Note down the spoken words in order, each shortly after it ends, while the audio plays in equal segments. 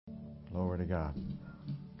Glory to God.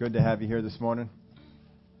 Good to have you here this morning.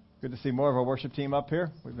 Good to see more of our worship team up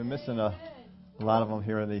here. We've been missing a lot of them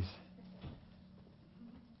here in these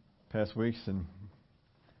past weeks, and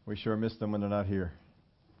we sure miss them when they're not here.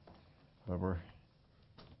 But we're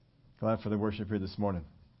glad for the worship here this morning.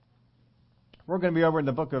 We're going to be over in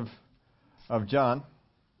the book of John.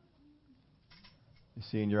 You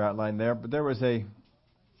see in your outline there. But there was a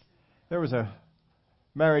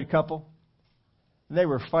married couple. They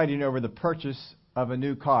were fighting over the purchase of a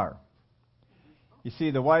new car. You see,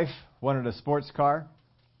 the wife wanted a sports car,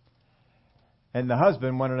 and the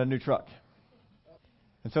husband wanted a new truck.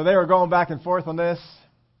 And so they were going back and forth on this,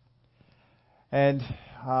 and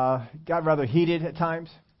got rather heated at times.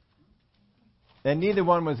 And neither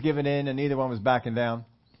one was giving in, and neither one was backing down.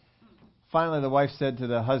 Finally, the wife said to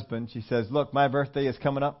the husband, she says, "Look, my birthday is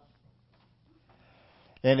coming up.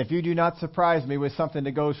 And if you do not surprise me with something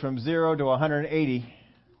that goes from 0 to 180,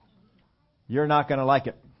 you're not going to like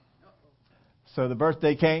it." So the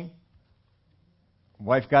birthday came.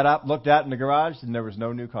 Wife got up, looked out in the garage, and there was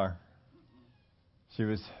no new car. She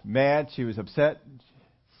was mad. She was upset.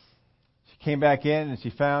 She came back in, and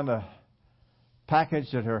she found a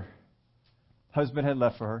package that her husband had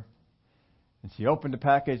left for her. And she opened the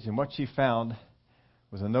package, and what she found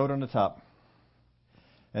was a note on the top.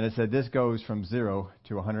 And it said, "This goes from 0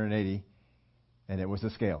 to 180, and it was a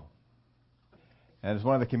scale. And as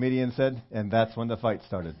one of the comedians said, and that's when the fight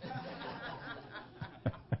started.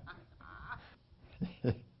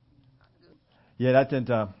 Yeah, that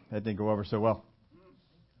didn't go over so well.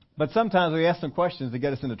 But sometimes we ask some questions to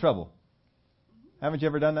get us into trouble. Haven't you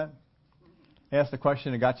ever done that? Asked a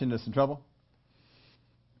question and got you into some trouble?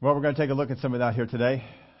 Well, we're going to take a look at some of that here today.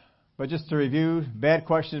 But just to review, bad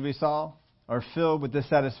questions we saw are filled with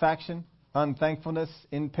dissatisfaction, unthankfulness,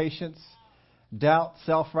 impatience, doubt,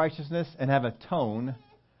 self-righteousness, and have a tone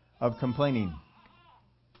of complaining.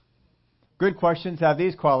 Good questions have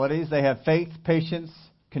these qualities. They have faith, patience,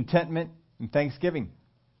 contentment, and thanksgiving.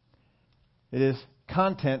 It is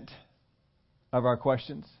content of our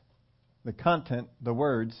questions, the content, the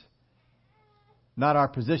words, not our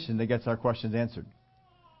position that gets our questions answered.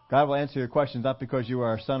 God will answer your questions not because you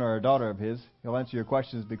are a son or a daughter of His. He'll answer your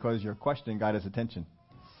questions because your questioning got His attention.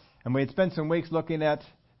 And we had spent some weeks looking at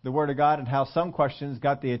the Word of God and how some questions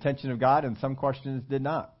got the attention of God and some questions did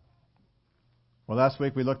not. Well, last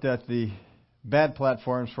week we looked at the bad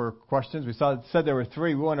platforms for questions. We said there were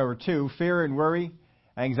three. We went over two: fear and worry,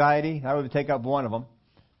 anxiety. I would take up one of them.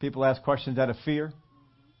 People ask questions out of fear.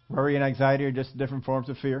 Worry and anxiety are just different forms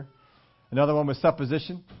of fear. Another one was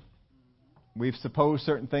supposition. We've supposed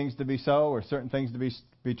certain things to be so or certain things to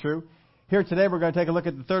be true. Here today we're going to take a look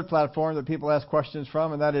at the third platform that people ask questions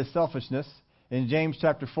from, and that is selfishness. In James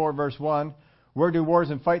chapter 4, verse 1, "Where do wars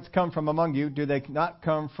and fights come from among you? Do they not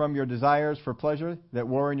come from your desires for pleasure that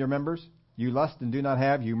war in your members? You lust and do not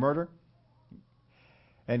have. You murder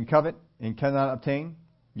and covet and cannot obtain.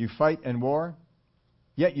 You fight and war.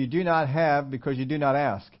 Yet you do not have because you do not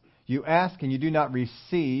ask. You ask and you do not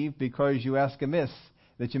receive because you ask amiss,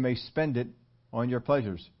 that you may spend it on your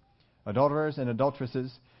pleasures. Adulterers and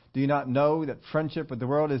adulteresses, do you not know that friendship with the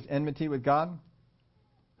world is enmity with God?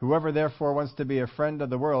 Whoever therefore wants to be a friend of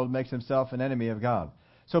the world makes himself an enemy of God."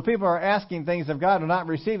 So people are asking things of God and not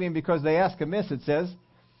receiving because they ask amiss, it says,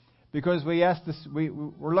 because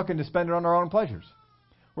we're looking to spend it on our own pleasures.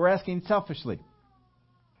 We're asking selfishly.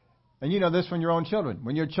 And you know this from your own children.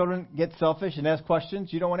 When your children get selfish and ask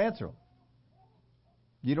questions, you don't want to answer them.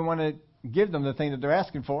 You don't want to give them the thing that they're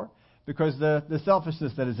asking for because the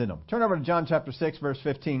selfishness that is in them. Turn over to John chapter 6, verse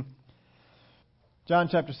 15. John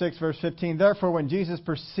chapter 6, verse 15. "Therefore, when Jesus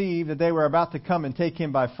perceived that they were about to come and take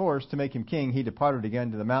him by force to make him king, he departed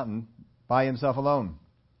again to the mountain by himself alone.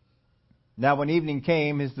 Now when evening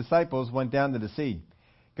came, his disciples went down to the sea,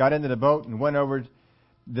 got into the boat, and went over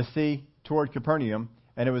the sea toward Capernaum,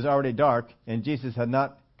 and it was already dark, and Jesus had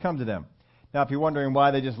not come to them." Now, if you're wondering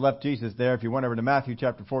why they just left Jesus there, if you went over to Matthew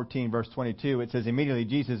chapter 14, verse 22, it says, "Immediately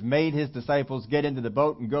Jesus made his disciples get into the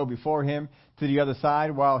boat and go before him to the other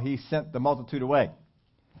side while he sent the multitude away."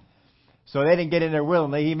 So they didn't get in there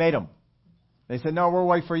willingly. He made them. They said, "No, we'll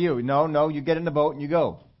wait for you." No, you get in the boat and you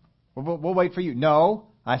go. We'll wait for you. No,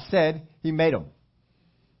 I said he made them.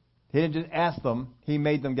 He didn't just ask them. He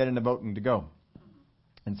made them get in the boat and to go.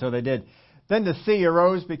 And so they did. Then the sea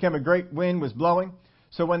arose, became a great wind, was blowing.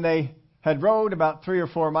 So when they had rowed about 3 or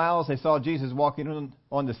 4 miles, they saw Jesus walking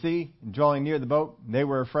on the sea and drawing near the boat. They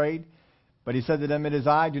were afraid. But he said to them, "It is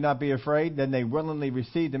I, do not be afraid." Then they willingly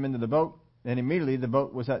received him into the boat, and immediately the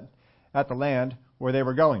boat was at the land where they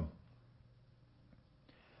were going.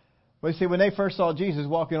 Well, you see, when they first saw Jesus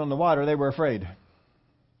walking on the water, they were afraid.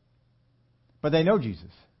 But they know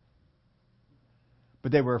Jesus.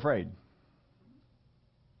 But they were afraid.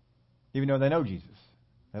 Even though they know Jesus.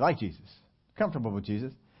 They like Jesus. Comfortable with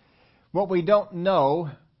Jesus. What we don't know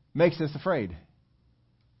makes us afraid.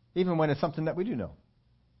 Even when it's something that we do know.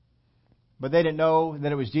 But they didn't know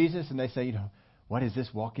that it was Jesus, and they say, what is this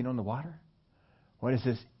walking on the water? What is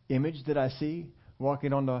this image that I see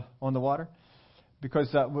walking on the water?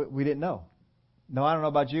 Because we didn't know. No, I don't know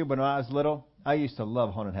about you, but when I was little, I used to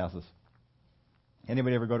love haunted houses.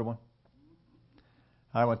 Anybody ever go to one?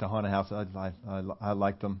 I went to haunted houses. I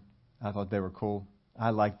liked them. I thought they were cool. I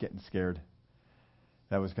liked getting scared.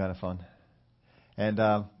 That was kind of fun. And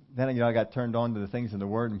then I got turned on to the things in the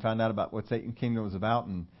Word and found out about what Satan's kingdom was about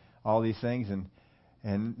and all these things.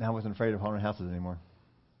 And I wasn't afraid of haunted houses anymore.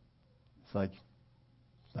 It's like,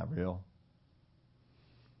 it's not real.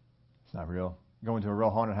 It's not real. Go into a real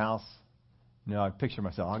haunted house. I picture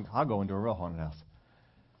myself. I'll go into a real haunted house.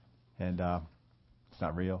 And it's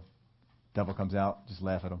not real. Devil comes out, just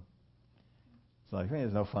laugh at him. It's like,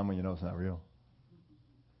 there's no fun when you know it's not real.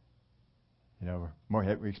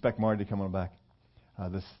 We expect Marty to come on back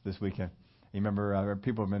this weekend. You remember,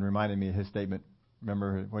 people have been reminding me of his statement.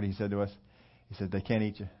 Remember what he said to us? He said, they can't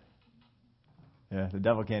eat you. Yeah, the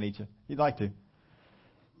devil can't eat you. He'd like to.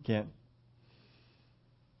 Can't.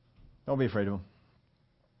 Don't be afraid of him.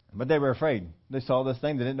 But they were afraid. They saw this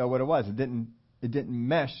thing. They didn't know what it was. It didn't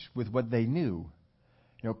mesh with what they knew.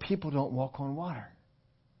 People don't walk on water.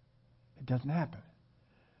 It doesn't happen.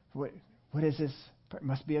 What is this? It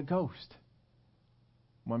must be a ghost.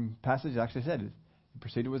 One passage actually said it. It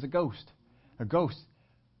proceeded was a ghost. A ghost.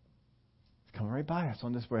 It's coming right by us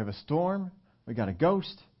on this. We have a storm. We got a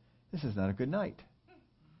ghost. This is not a good night.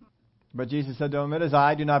 But Jesus said to them, it is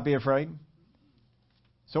I. Do not be afraid.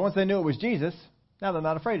 So once they knew it was Jesus, now they're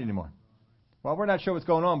not afraid anymore. Well, we're not sure what's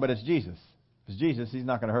going on, but it's Jesus. If it's Jesus, He's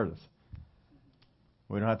not going to hurt us.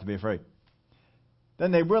 We don't have to be afraid.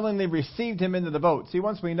 Then they willingly received Him into the boat. See,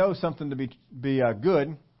 once we know something to be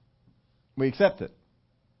good, we accept it.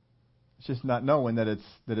 It's just not knowing that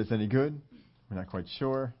it's any good. We're not quite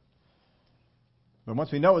sure. But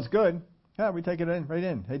once we know it's good, we take it right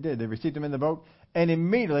in. They did. They received Him in the boat, and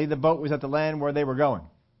immediately the boat was at the land where they were going.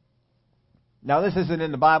 Now, this isn't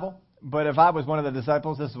in the Bible, but if I was one of the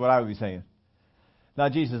disciples, this is what I would be saying. Now,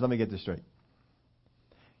 Jesus, let me get this straight.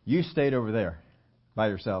 You stayed over there by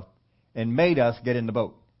yourself and made us get in the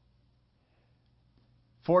boat.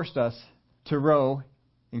 Forced us to row,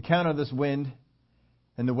 encounter this wind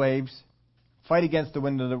and the waves, fight against the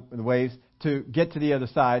wind and the waves to get to the other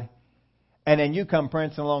side, and then you come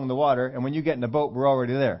prancing along the water, and when you get in the boat, we're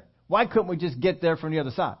already there. Why couldn't we just get there from the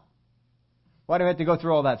other side? Why do we have to go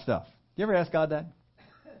through all that stuff? You ever ask God that?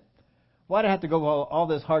 Why do I have to go all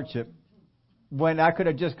this hardship when I could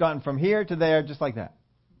have just gone from here to there just like that?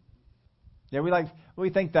 Yeah, we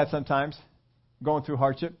think that sometimes, going through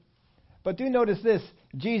hardship. But do notice this.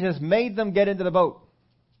 Jesus made them get into the boat.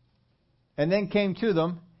 And then came to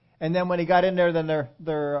them. And then when He got in there, then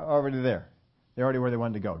they're already there. They're already where they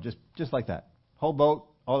wanted to go. Just like that. Whole boat,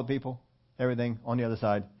 all the people, everything on the other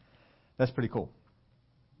side. That's pretty cool.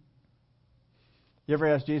 You ever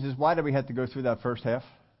ask Jesus, why did we have to go through that first half?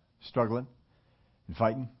 Struggling and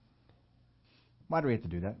fighting? Why do we have to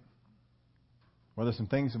do that? Well, there's some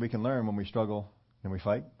things that we can learn when we struggle and we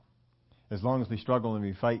fight. As long as we struggle and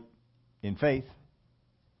we fight in faith,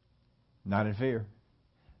 not in fear,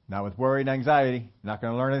 not with worry and anxiety. You're not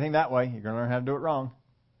going to learn anything that way. You're going to learn how to do it wrong.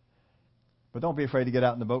 But don't be afraid to get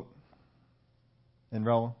out in the boat and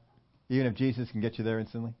row. Even if Jesus can get you there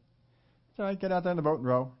instantly. It's all right, get out there in the boat and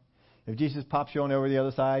row. If Jesus pops you on over the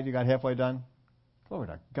other side, you got halfway done. Glory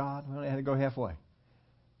to God, we only had to go halfway.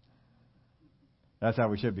 That's how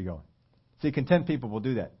we should be going. See, content people will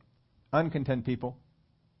do that. Uncontent people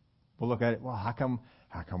will look at it, well, how come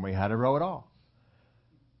we had to row at all?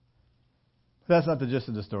 But that's not the gist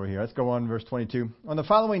of the story here. Let's go on, verse 22. On the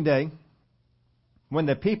following day, when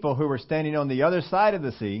the people who were standing on the other side of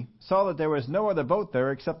the sea saw that there was no other boat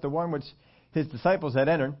there except the one which His disciples had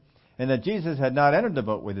entered, and that Jesus had not entered the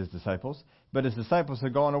boat with His disciples, but His disciples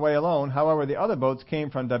had gone away alone. However, the other boats came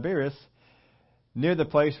from Tiberias, near the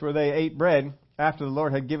place where they ate bread, after the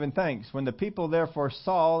Lord had given thanks. When the people therefore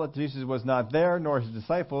saw that Jesus was not there, nor His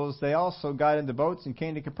disciples, they also got into boats and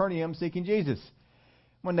came to Capernaum seeking Jesus.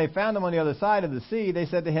 When they found Him on the other side of the sea, they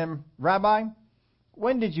said to Him, Rabbi,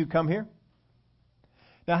 when did you come here?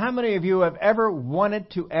 Now, how many of you have ever wanted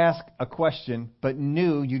to ask a question but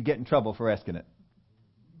knew you'd get in trouble for asking it?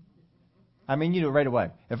 I mean, you do it right away.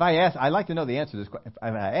 If I ask, I'd like to know the answer to this question. If I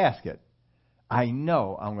ask it, I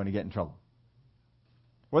know I'm going to get in trouble.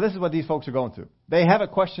 Well, this is what these folks are going through. They have a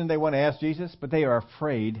question they want to ask Jesus, but they are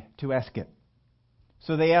afraid to ask it.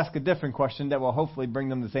 So they ask a different question that will hopefully bring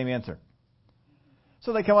them the same answer.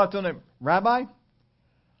 So they come up to him, Rabbi,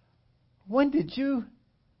 when did you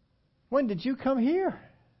come here?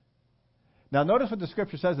 Now notice what the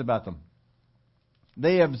scripture says about them.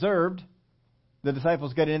 They observed the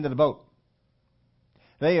disciples getting into the boat.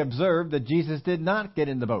 They observed that Jesus did not get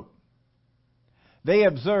in the boat. They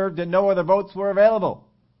observed that no other boats were available.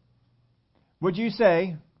 Would you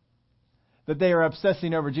say that they are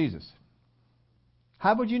obsessing over Jesus?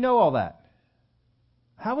 How would you know all that?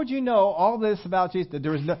 How would you know all this about Jesus? That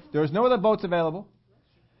there was no other boats available.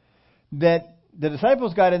 That the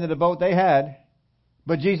disciples got into the boat they had,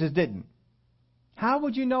 but Jesus didn't. How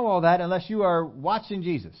would you know all that unless you are watching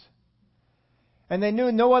Jesus? And they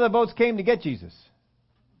knew no other boats came to get Jesus.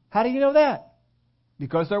 How do you know that?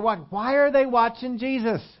 Because they're watching. Why are they watching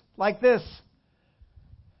Jesus like this?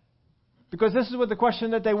 Because this is what the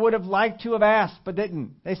question that they would have liked to have asked, but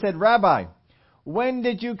didn't. They said, Rabbi, when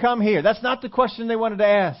did you come here? That's not the question they wanted to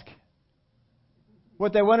ask.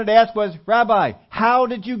 What they wanted to ask was, Rabbi, how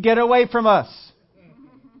did you get away from us?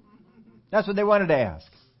 That's what they wanted to ask.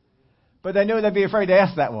 But they knew they'd be afraid to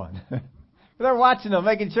ask that one. They're watching him,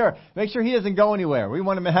 making sure. Make sure he doesn't go anywhere. We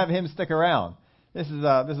want to have him stick around. This is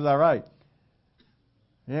all right.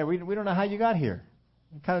 Yeah, we don't know how you got here.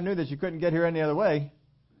 We kind of knew that you couldn't get here any other way.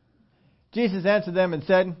 Jesus answered them and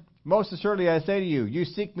said, most assuredly I say to you, you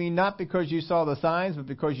seek me not because you saw the signs, but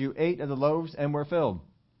because you ate of the loaves and were filled.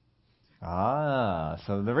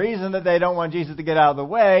 So the reason that they don't want Jesus to get out of the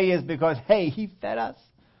way is because, hey, he fed us.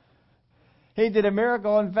 He did a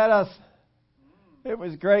miracle and fed us. It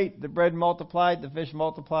was great. The bread multiplied, the fish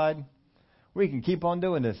multiplied. We can keep on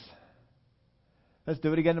doing this. Let's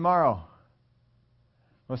do it again tomorrow.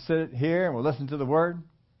 We'll sit here and we'll listen to the Word.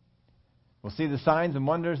 We'll see the signs and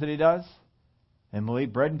wonders that He does. And we'll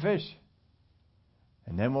eat bread and fish.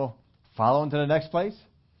 And then we'll follow into the next place.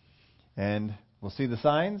 And we'll see the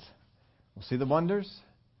signs. We'll see the wonders.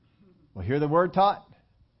 We'll hear the Word taught.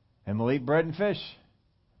 And we'll eat bread and fish.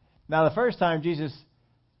 Now, the first time Jesus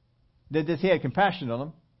did this, He had compassion on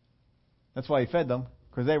them. That's why He fed them.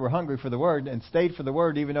 Because they were hungry for the Word and stayed for the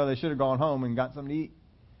Word even though they should have gone home and got something to eat.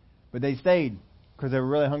 But they stayed because they were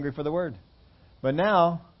really hungry for the Word. But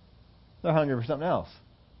now, they're hungry for something else.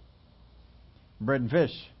 Bread and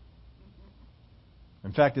fish.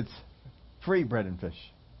 In fact, it's free bread and fish.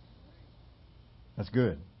 That's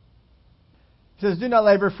good. He says, do not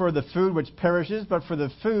labor for the food which perishes, but for the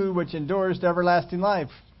food which endures to everlasting life,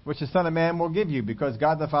 which the Son of Man will give you, because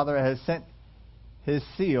God the Father has sent His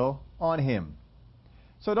seal on Him.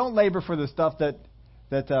 So don't labor for the stuff that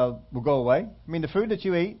will go away. I mean, the food that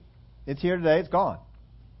you eat, it's here today, it's gone.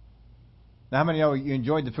 Now, how many know you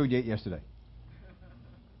enjoyed the food you ate yesterday?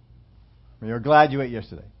 I mean, you're glad you ate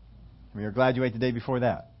yesterday. I mean, you're glad you ate the day before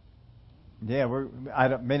that. Yeah,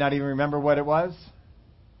 I may not even remember what it was,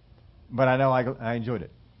 but I know I enjoyed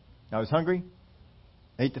it. I was hungry,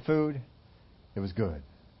 ate the food, it was good.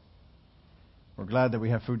 We're glad that we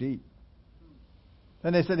have food to eat.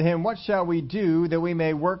 Then they said to him, what shall we do that we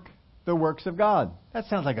may work the works of God? That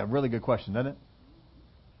sounds like a really good question, doesn't it?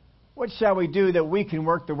 What shall we do that we can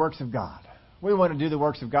work the works of God? We want to do the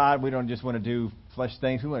works of God. We don't just want to do flesh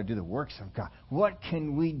things. We want to do the works of God. What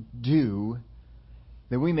can we do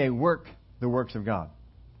that we may work the works of God?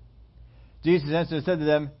 Jesus answered and said to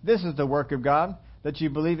them, this is the work of God, that you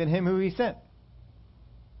believe in Him who He sent.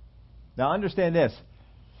 Now understand this.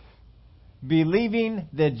 Believing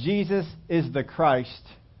that Jesus is the Christ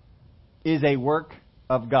is a work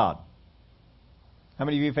of God. How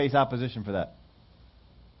many of you face opposition for that?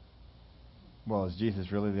 Well, is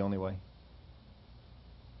Jesus really the only way?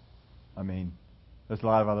 I mean, there's a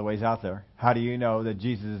lot of other ways out there. How do you know that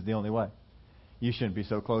Jesus is the only way? You shouldn't be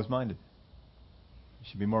so close-minded. You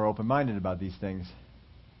should be more open-minded about these things.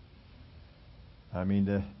 I mean,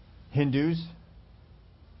 the Hindus,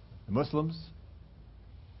 the Muslims,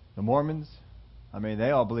 the Mormons, I mean,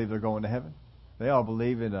 they all believe they're going to heaven. They all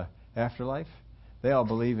believe in an afterlife. They all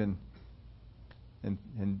believe in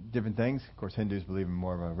different things. Of course, Hindus believe in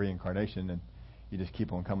more of a reincarnation, and you just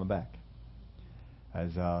keep on coming back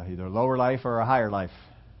as either a lower life or a higher life.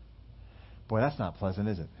 Boy, that's not pleasant,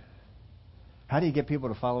 is it? How do you get people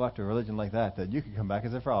to follow after a religion like that you can come back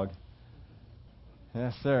as a frog?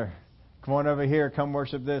 Yes, sir. Come on over here. Come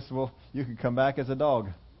worship this. Well, you can come back as a dog.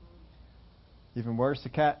 Even worse, a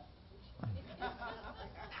cat.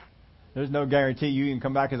 There's no guarantee you can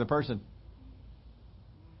come back as a person.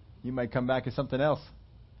 You might come back as something else.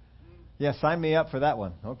 Yeah, sign me up for that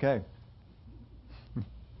one. Okay.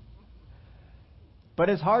 But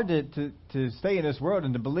it's hard to stay in this world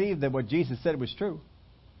and to believe that what Jesus said was true.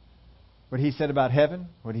 What He said about heaven,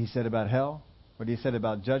 what He said about hell, what he said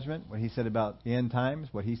about judgment, what he said about the end times,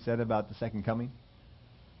 what he said about the second coming.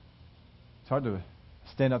 It's hard to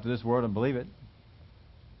stand up to this world and believe it.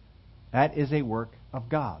 That is a work of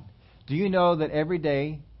God. Do you know that every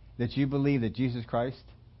day that you believe that Jesus Christ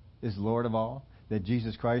is Lord of all, that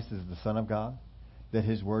Jesus Christ is the Son of God, that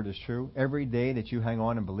His Word is true, every day that you hang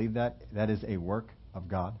on and believe that, that is a work of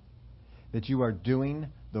God? That you are doing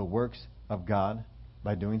the works of God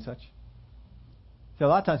by doing such? See, a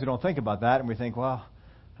lot of times we don't think about that, and we think, well,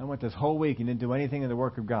 I went this whole week and didn't do anything in the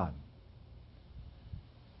work of God.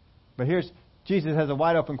 But Jesus has a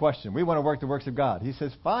wide open question. We want to work the works of God. He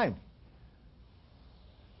says, fine.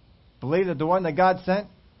 Believe that the one that God sent.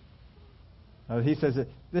 He says that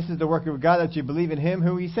this is the work of God, that you believe in Him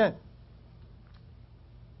who He sent.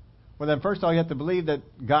 Well, then first of all, you have to believe that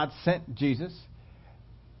God sent Jesus,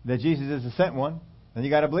 that Jesus is the sent one, and you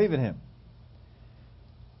got to believe in Him.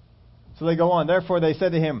 So they go on. Therefore they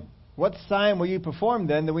said to Him, what sign will you perform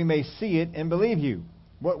then, that we may see it and believe you?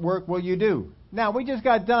 What work will you do? Now, we just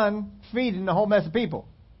got done feeding a whole mess of people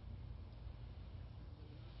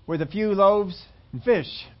with a few loaves and fish.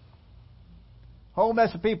 Whole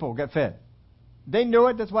mess of people got fed. They knew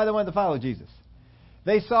it. That's why they wanted to follow Jesus.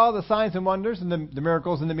 They saw the signs and wonders and the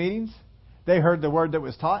miracles in the meetings. They heard the word that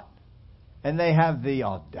was taught. And they have the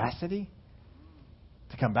audacity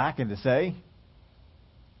to come back and to say,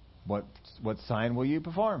 what sign will you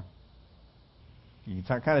perform? You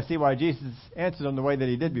can kind of see why Jesus answered them the way that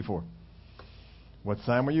He did before. What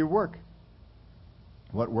sign will you work?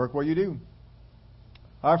 What work will you do?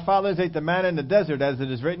 Our fathers ate the manna in the desert, as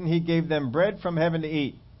it is written, He gave them bread from heaven to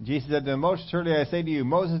eat. Jesus said to them, most surely I say to you,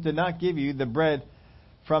 Moses did not give you the bread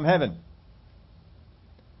from heaven.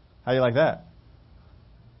 How do you like that?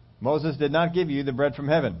 Moses did not give you the bread from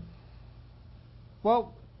heaven.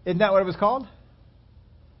 Well, isn't that what it was called?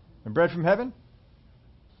 The bread from heaven?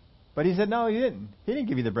 But He said, no, He didn't. He didn't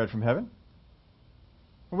give you the bread from heaven.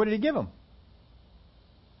 Well, what did He give them?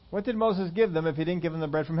 What did Moses give them if He didn't give them the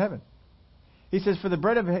bread from heaven? He says, for the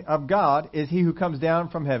bread of God is He who comes down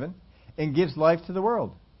from heaven and gives life to the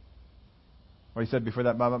world. Well, He said before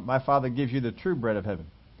that, my Father gives you the true bread of heaven.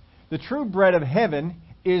 The true bread of heaven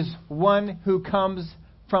is one who comes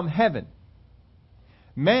from heaven.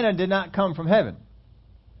 Manna did not come from heaven.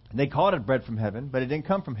 They called it bread from heaven, but it didn't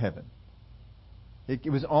come from heaven. It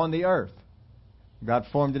was on the earth. God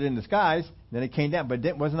formed it in the skies, then it came down, but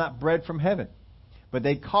it was not bread from heaven. But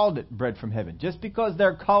they called it bread from heaven. Just because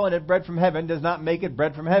they're calling it bread from heaven does not make it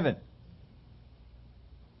bread from heaven.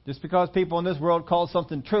 Just because people in this world call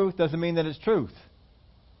something truth doesn't mean that it's truth.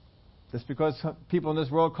 Just because people in this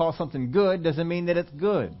world call something good doesn't mean that it's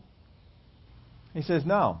good. He says,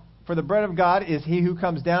 no. For the bread of God is He who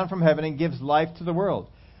comes down from heaven and gives life to the world.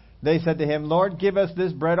 They said to Him, Lord, give us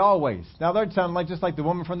this bread always. Now they're sounding just like the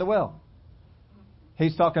woman from the well.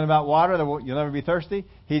 He's talking about water, that you'll never be thirsty.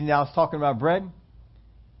 He now is talking about bread,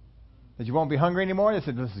 that you won't be hungry anymore. They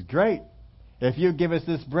said, this is great. If you give us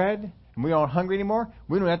this bread and we aren't hungry anymore,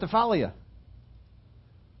 we don't have to follow you.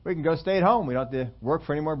 We can go stay at home. We don't have to work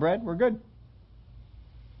for any more bread. We're good.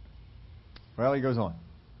 Well, He goes on.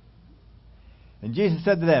 And Jesus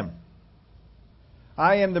said to them,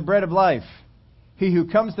 I am the bread of life. He who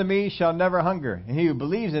comes to me shall never hunger, and he who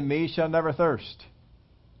believes in me shall never thirst.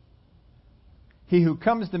 He who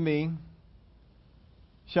comes to me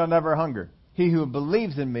shall never hunger. He who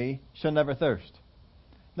believes in me shall never thirst.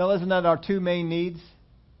 Now, isn't that our two main needs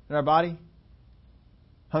in our body?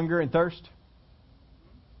 Hunger and thirst.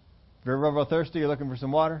 If you're real thirsty, you're looking for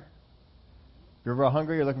some water. If you're real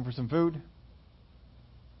hungry, you're looking for some food.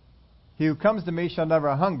 He who comes to me shall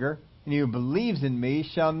never hunger, and he who believes in me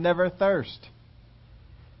shall never thirst.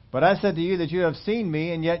 But I said to you that you have seen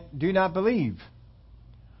me, and yet do not believe.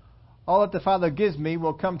 All that the Father gives me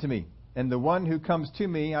will come to me, and the one who comes to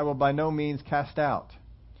me I will by no means cast out.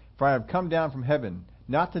 For I have come down from heaven,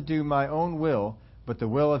 not to do my own will, but the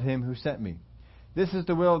will of Him who sent me. This is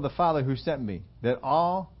the will of the Father who sent me, that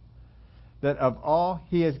of all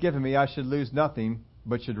He has given me I should lose nothing,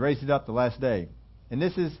 but should raise it up the last day. And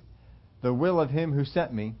this is the will of Him who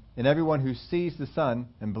sent me, and everyone who sees the Son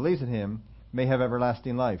and believes in Him may have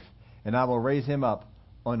everlasting life, and I will raise him up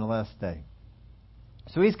on the last day.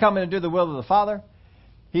 So He's coming to do the will of the Father.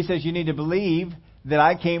 He says you need to believe that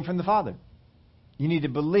I came from the Father. You need to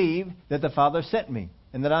believe that the Father sent me,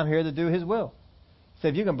 and that I'm here to do His will. So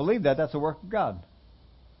if you can believe that, that's the work of God.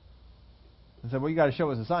 I said, well, you got to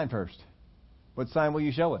show us a sign first. What sign will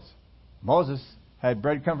you show us? Moses had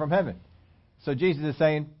bread come from heaven. So Jesus is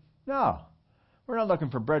saying, no, we're not looking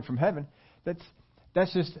for bread from heaven.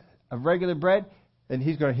 That's just a regular bread. And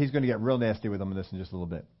he's going to get real nasty with them in this in just a little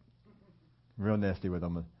bit. Real nasty with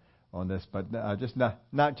them. on this, but just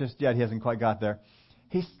not just yet. He hasn't quite got there.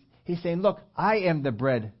 He's saying, look, I am the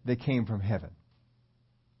bread that came from heaven.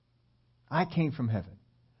 I came from heaven.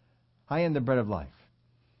 I am the bread of life.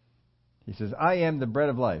 He says, I am the bread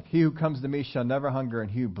of life. He who comes to me shall never hunger, and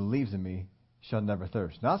he who believes in me shall never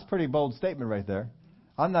thirst. Now, that's a pretty bold statement right there.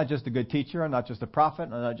 I'm not just a good teacher. I'm not just a prophet.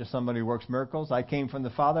 I'm not just somebody who works miracles. I came from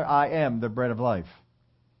the Father. I am the bread of life.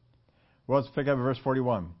 Well, let's pick up verse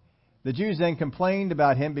 41. The Jews then complained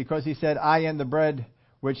about him because he said, I am the bread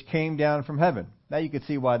which came down from heaven. Now you can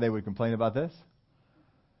see why they would complain about this.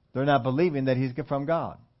 They're not believing that he's from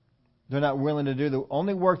God. They're not willing to do the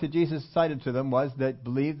only work that Jesus cited to them was that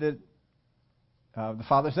believe that the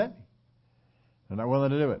Father sent me. They're not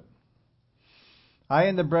willing to do it. I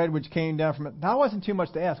am the bread which came down from it. That wasn't too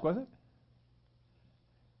much to ask, was it?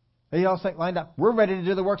 They all lined up. We're ready to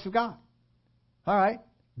do the works of God. All right,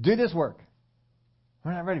 do this work.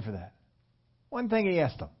 We're not ready for that. One thing he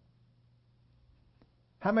asked them.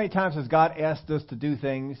 How many times has God asked us to do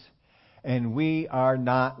things and we are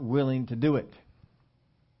not willing to do it?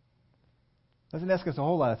 Doesn't ask us a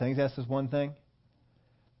whole lot of things. Asks us one thing.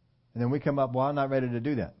 And then we come up, well, I'm not ready to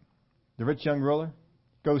do that. The rich young ruler,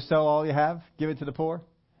 go sell all you have, give it to the poor.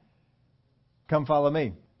 Come follow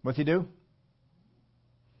me. What's he do?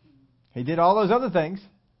 He did all those other things,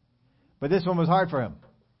 but this one was hard for him.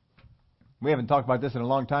 We haven't talked about this in a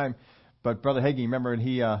long time, but Brother Hagee, remember, and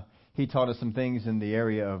he taught us some things in the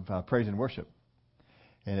area of praise and worship.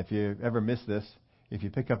 And if you ever miss this, if you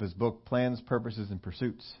pick up his book, Plans, Purposes, and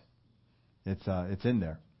Pursuits, it's in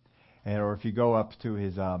there. And or if you go up to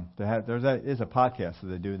his, there is a podcast that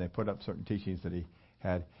they do, and they put up certain teachings that he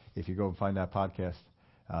had. If you go and find that podcast,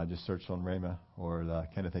 just search on Rhema or the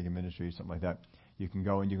Kenneth Hagin Ministry, something like that. You can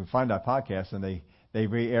go and you can find that podcast, and they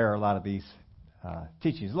re-air a lot of these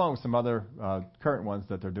teachings, along with some other current ones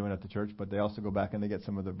that they're doing at the church. But they also go back and they get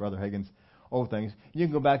some of the Brother Hagin's old things. You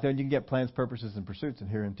can go back there and you can get Plans, Purposes, and Pursuits and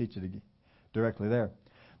hear him teach it directly there.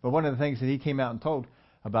 But one of the things that he came out and told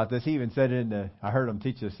about this, he even said it I heard him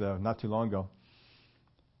teach this not too long ago.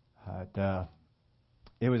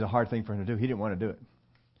 It was a hard thing for him to do. He didn't want to do it.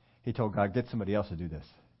 He told God, get somebody else to do this.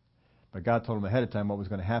 But God told him ahead of time what was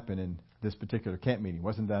going to happen in this particular camp meeting. It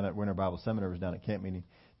wasn't down at Winter Bible Seminary. It was down at camp meeting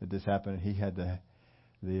that this happened. And he had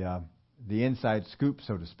the inside scoop,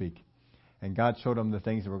 so to speak. And God showed him the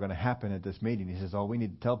things that were going to happen at this meeting. He says, we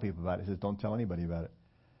need to tell people about it. He says, don't tell anybody about it.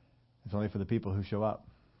 It's only for the people who show up.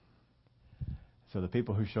 So the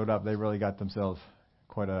people who showed up, they really got themselves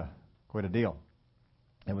quite a deal.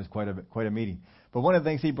 It was quite a meeting. But one of the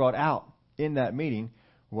things he brought out in that meeting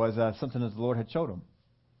was something that the Lord had showed him,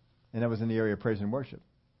 and that was in the area of praise and worship.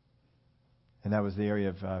 And that was the area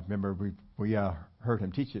of remember we heard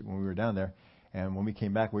him teach it when we were down there, and when we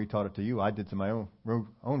came back, we taught it to you. I did some of my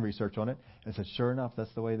own research on it, and said, sure enough,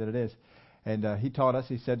 that's the way that it is. And he taught us.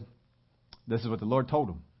 He said, this is what the Lord told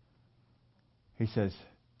him. He says,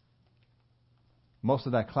 most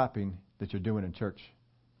of that clapping that you're doing in church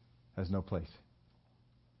has no place.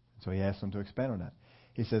 So he asked them to expand on that.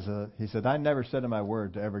 He said, I never said in my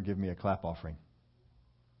word to ever give me a clap offering.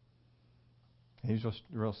 And he's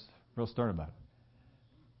real stern about it.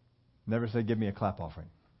 Never said, give me a clap offering.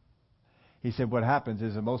 He said, what happens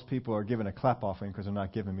is that most people are given a clap offering because they're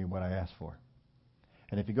not giving me what I asked for.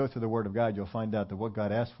 And if you go through the Word of God, you'll find out that what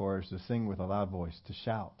God asked for is to sing with a loud voice, to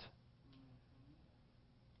shout.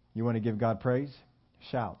 You want to give God praise?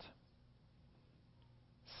 Shout.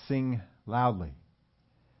 Sing loudly.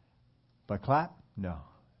 But clap? No,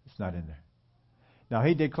 it's not in there. Now,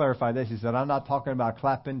 he did clarify this. He said, I'm not talking about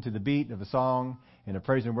clapping to the beat of a song in a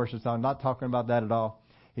praise and worship song. I'm not talking about that at all.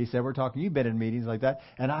 He said, we're talking, you've been in meetings like that.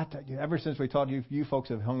 And ever since we taught you, you folks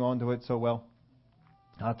have hung on to it so well.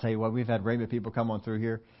 I'll tell you what, we've had Rhema people come on through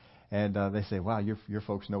here, and they say, wow, your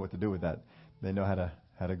folks know what to do with that. They know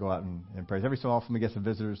how to go out and praise. Every so often we get some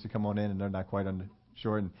visitors to come on in, and they're not quite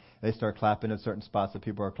sure, and they start clapping at certain spots that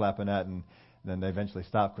people are clapping at, and then they eventually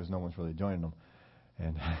stop because no one's really joining them.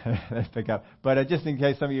 And they pick up. But just in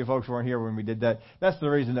case some of you folks weren't here when we did that, that's the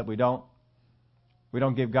reason that we don't. We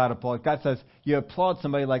don't give God applause. God says, you applaud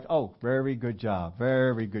somebody like, oh, very good job.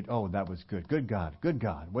 Very good. Oh, that was good. Good God.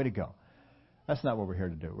 Way to go. That's not what we're here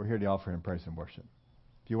to do. We're here to offer Him praise and worship.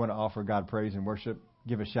 If you want to offer God praise and worship,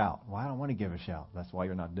 give a shout. Well, I don't want to give a shout. That's why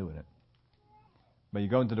you're not doing it. But you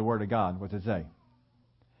go into the Word of God. What's it say?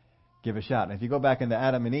 Give a shout. And if you go back into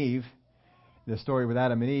Adam and Eve, the story with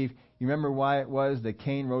Adam and Eve, you remember why it was that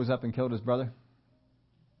Cain rose up and killed his brother?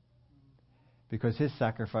 Because his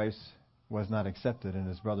sacrifice was not accepted and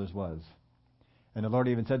his brother's was. And the Lord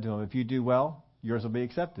even said to him, if you do well, yours will be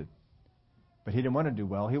accepted. But he didn't want to do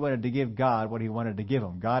well. He wanted to give God what he wanted to give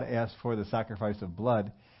him. God asked for the sacrifice of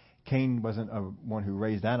blood. Cain wasn't one who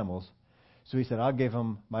raised animals. So he said, I'll give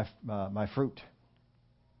him my fruit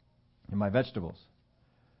and my vegetables.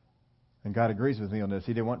 And God agrees with me on this.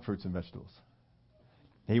 He didn't want fruits and vegetables.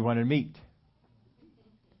 He wanted meat.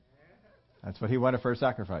 That's what he wanted for a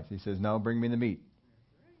sacrifice. He says, no, bring me the meat.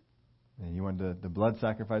 And he wanted the blood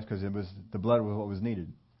sacrifice because the blood was what was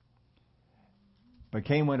needed. But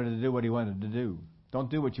Cain wanted to do what he wanted to do. Don't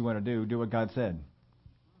do what you want to do. Do what God said.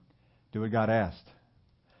 Do what God asked.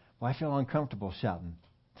 Well, I feel uncomfortable shouting.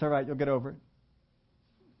 It's all right. You'll get over it.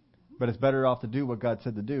 But it's better off to do what God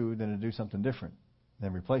said to do than to do something different,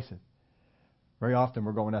 than replace it. Very often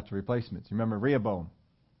we're going after replacements. Remember Rehoboam?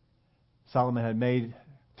 Solomon had made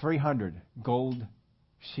 300 gold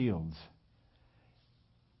shields.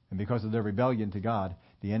 And because of their rebellion to God,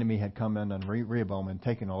 the enemy had come in on Rehoboam and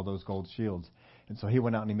taken all those gold shields. And so he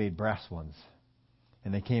went out and he made brass ones.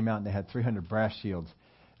 And they came out and they had 300 brass shields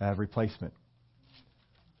replacement.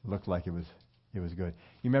 Looked like it was good.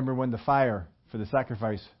 You remember when the fire for the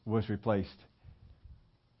sacrifice was replaced?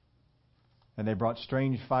 And they brought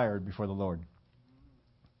strange fire before the Lord.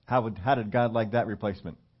 How did God like that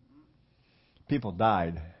replacement? People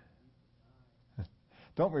died.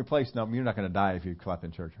 Don't replace. No, you're not going to die if you clap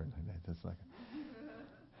in church or anything like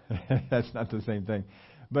that. That's not the same thing.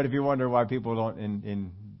 But if you wonder why people don't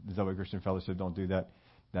in the Zoe Christian Fellowship don't do that,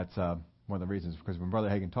 that's one of the reasons. Because when Brother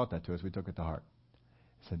Hagin taught that to us, we took it to heart.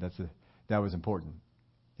 He said that was important.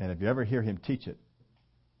 And if you ever hear him teach it,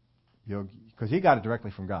 because he got it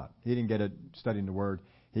directly from God. He didn't get it studying the Word.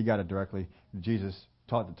 He got it directly. Jesus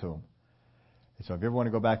taught it to him. And so if you ever want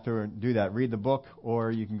to go back through and do that, read the book,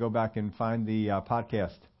 or you can go back and find the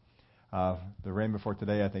podcast, the Rain Before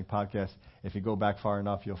Today, I think, podcast. If you go back far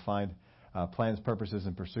enough, you'll find Plans, Purposes,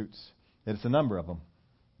 and Pursuits. It's a number of them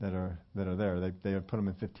that are there. They put them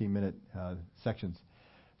in 15-minute sections.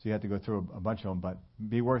 So you have to go through a bunch of them, but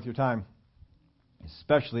be worth your time,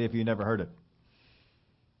 especially if you never heard it.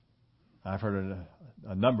 I've heard it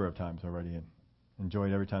a number of times already and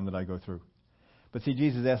enjoyed every time that I go through. But see,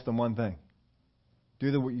 Jesus asked them one thing.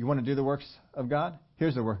 You want to do the works of God?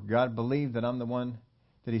 Here's the work of God. Believe that I'm the one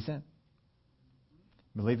that He sent.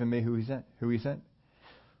 Believe in me who He sent.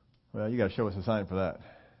 Well, you got to show us a sign for that.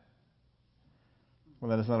 Well,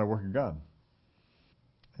 that is not a work of God.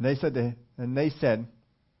 And they said,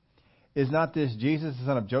 is not this Jesus, the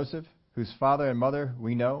son of Joseph, whose father and mother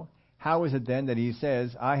we know? How is it then that He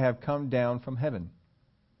says, I have come down from heaven?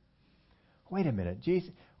 Wait a minute. Jesus,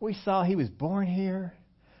 we saw He was born here.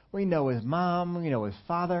 We know His mom. We know His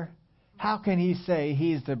father. How can He say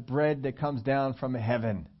He's the bread that comes down from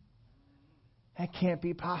heaven? That can't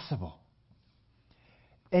be possible.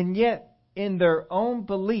 And yet, in their own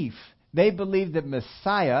belief, they believed that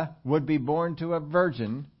Messiah would be born to a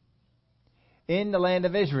virgin in the land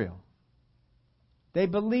of Israel. They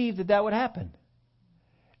believed that would happen.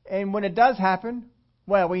 And when it does happen,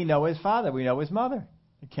 well, we know His father. We know His mother.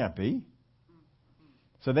 It can't be.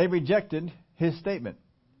 So they rejected His statement.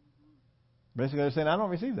 Basically, they're saying, I don't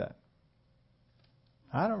receive that.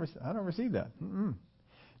 I don't receive that. Mm-mm.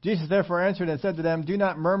 Jesus therefore answered and said to them, do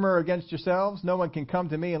not murmur against yourselves. No one can come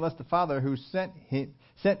to me unless the Father who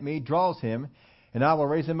sent me draws him, and I will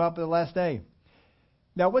raise him up at the last day.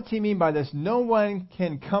 Now, what's He mean by this? No one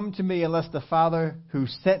can come to me unless the Father who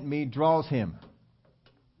sent me draws him.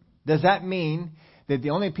 Does that mean that the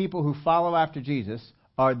only people who follow after Jesus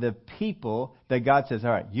are the people that God says,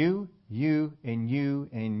 all right, you, and you,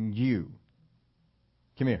 and you.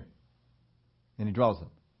 Come here. And He draws them.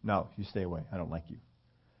 No, you stay away. I don't like you.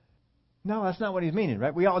 No, that's not what He's meaning,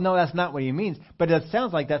 right? We all know that's not what He means, but it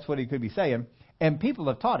sounds like that's what He could be saying. And people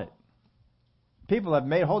have taught it. People have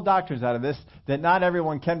made whole doctrines out of this, that not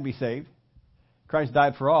everyone can be saved. Christ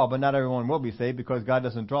died for all, but not everyone will be saved because God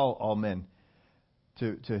doesn't draw all men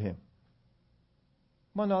to Him.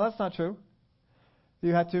 Well, no, that's not true.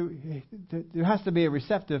 There has to be a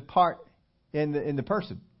receptive part in the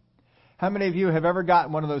person. How many of you have ever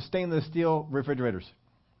gotten one of those stainless steel refrigerators?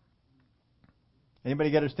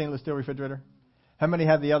 Anybody get a stainless steel refrigerator? How many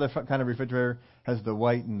have the other kind of refrigerator? Has the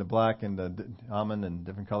white and the black and the almond and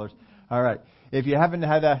different colors? All right. If you haven't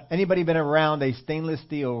had anybody been around a stainless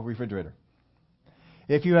steel refrigerator?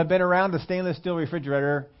 If you have been around a stainless steel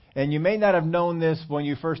refrigerator, and you may not have known this when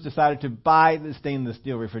you first decided to buy the stainless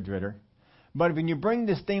steel refrigerator, but when you bring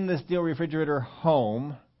the stainless steel refrigerator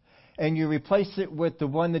home and you replace it with the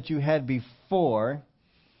one that you had before,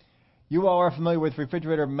 you all are familiar with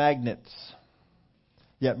refrigerator magnets.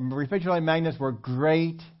 Yeah, refrigerator magnets were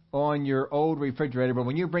great on your old refrigerator, but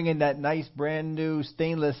when you bring in that nice brand new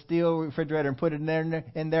stainless steel refrigerator and put it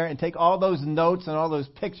in there and take all those notes and all those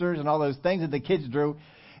pictures and all those things that the kids drew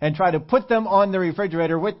and try to put them on the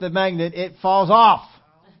refrigerator with the magnet, it falls off.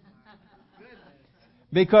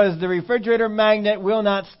 Because the refrigerator magnet will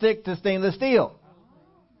not stick to stainless steel.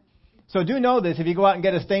 So do know this. If you go out and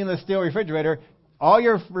get a stainless steel refrigerator, all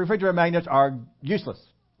your refrigerator magnets are useless.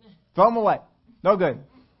 Throw them away. No good.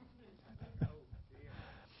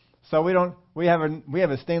 So we have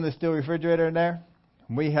a stainless steel refrigerator in there.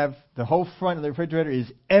 We have the whole front of the refrigerator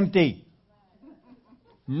is empty.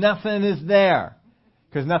 Nothing is there.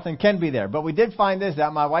 Because nothing can be there. But we did find this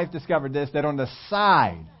out. My wife discovered this, that on the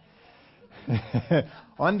side,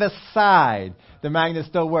 the magnet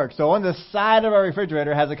still works. So on the side of our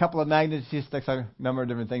refrigerator has a couple of magnets. She sticks a number of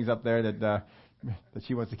different things up there that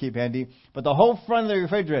she wants to keep handy. But the whole front of the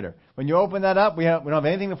refrigerator, when you open that up, we don't have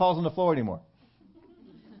anything that falls on the floor anymore.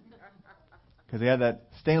 Because they have that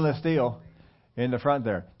stainless steel in the front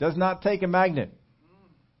there. Does not take a magnet.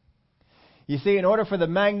 You see, in order for the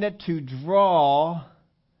magnet to draw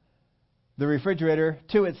the refrigerator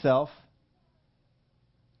to itself,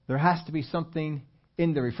 there has to be something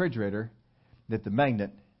in the refrigerator that the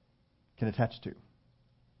magnet can attach to.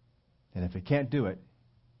 And if it can't do it,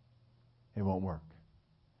 it won't work.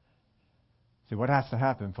 See, what has to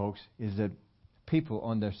happen, folks, is that people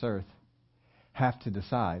on this earth have to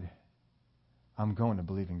decide, I'm going to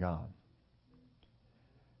believe in God.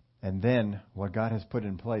 And then what God has put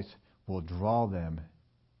in place will draw them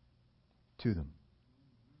to them.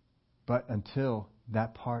 But until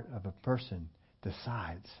that part of a person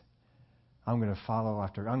decides, I'm going to follow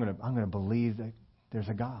after, I'm going to believe that there's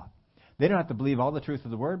a God. They don't have to believe all the truth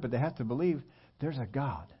of the Word, but they have to believe there's a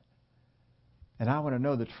God. And I want to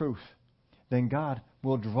know the truth. Then God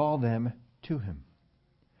will draw them to Him.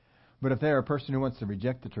 But if they're a person who wants to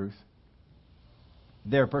reject the truth,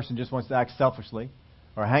 they're a person who just wants to act selfishly,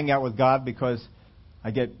 or hang out with God because I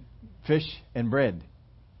get fish and bread,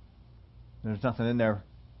 there's nothing in there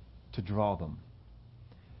to draw them.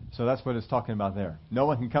 So that's what it's talking about there. No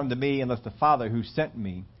one can come to me unless the Father who sent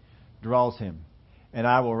me draws him, and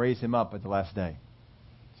I will raise him up at the last day.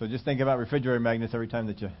 So just think about refrigerator magnets every time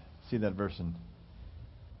that you see that verse, and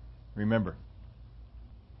remember.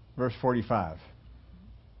 Verse 45.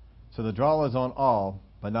 So the draw is on all,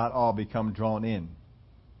 but not all become drawn in,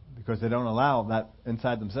 because they don't allow that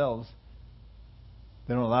inside themselves.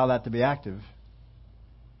 They don't allow that to be active.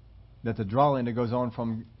 That the drawing that goes on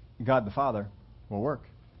from God the Father will work.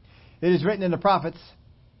 It is written in the prophets,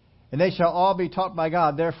 and they shall all be taught by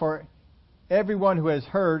God. Therefore, everyone who has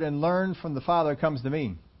heard and learned from the Father comes to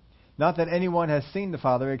me. Not that anyone has seen the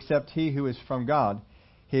Father except he who is from God.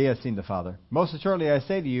 He has seen the Father. Most assuredly I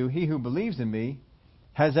say to you, he who believes in me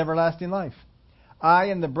has everlasting life. I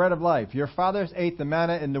am the bread of life. Your fathers ate the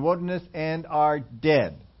manna in the wilderness and are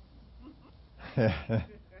dead.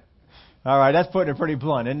 All right, that's putting it pretty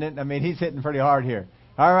blunt, isn't it? I mean, he's hitting pretty hard here.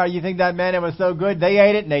 All right, you think that manna was so good? They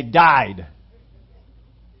ate it and they died.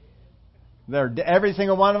 Every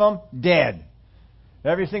single one of them, dead.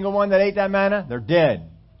 Every single one that ate that manna, they're dead.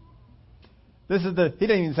 He didn't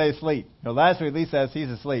even say asleep. No, last week at least says he's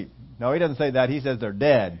asleep. No, he doesn't say that. He says they're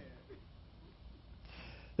dead.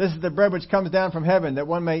 This is the bread which comes down from heaven, that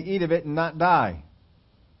one may eat of it and not die.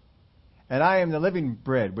 And I am the living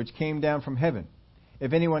bread which came down from heaven.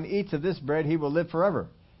 If anyone eats of this bread, he will live forever.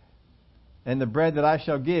 And the bread that I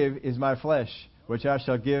shall give is my flesh, which I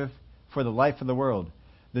shall give for the life of the world.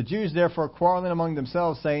 The Jews therefore quarreling among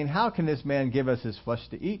themselves, saying, how can this man give us his flesh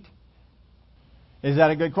to eat? Is that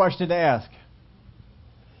a good question to ask?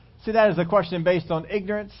 See, that is a question based on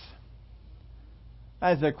ignorance.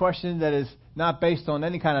 That is a question that is not based on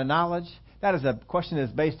any kind of knowledge. That is a question that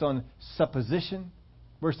is based on supposition.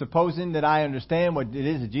 We're supposing that I understand what it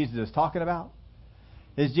is that Jesus is talking about.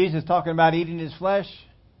 Is Jesus talking about eating his flesh?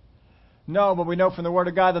 No, but we know from the Word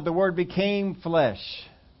of God that the Word became flesh.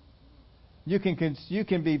 You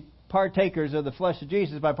can be partakers of the flesh of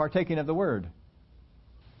Jesus by partaking of the Word.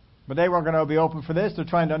 But they weren't going to be open for this. They're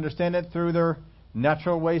trying to understand it through their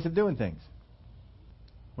natural ways of doing things.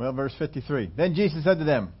 Well, verse 53. Then Jesus said to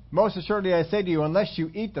them, most assuredly I say to you, unless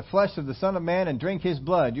you eat the flesh of the Son of Man and drink his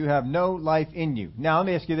blood, you have no life in you. Now, let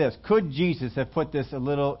me ask you this. Could Jesus have put this a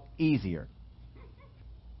little easier?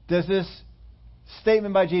 Does this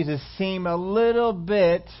statement by Jesus seem a little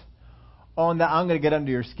bit on the I'm going to get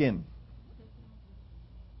under your skin?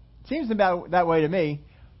 It seems about that way to me,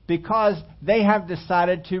 because they have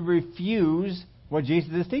decided to refuse what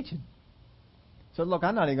Jesus is teaching. So look,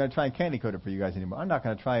 I'm not even going to try and candy coat it for you guys anymore. I'm not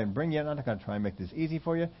going to try and bring you in. I'm not going to try and make this easy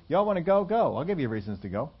for you. Y'all want to go? Go. I'll give you reasons to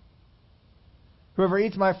go. Whoever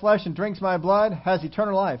eats my flesh and drinks my blood has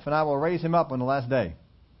eternal life, and I will raise him up on the last day.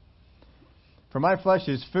 For my flesh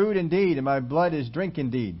is food indeed, and my blood is drink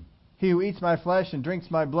indeed. He who eats my flesh and drinks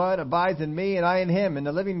my blood abides in me, and I in him. And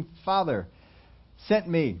the living Father sent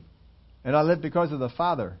me, and I live because of the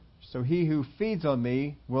Father. So he who feeds on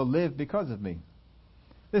me will live because of me.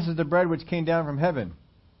 This is the bread which came down from heaven.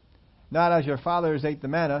 Not as your fathers ate the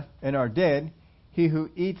manna and are dead. He who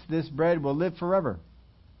eats this bread will live forever.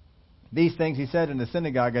 These things he said in the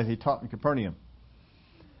synagogue as he taught in Capernaum.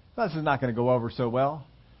 This is not going to go over so well.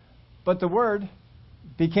 But the Word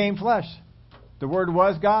became flesh. The Word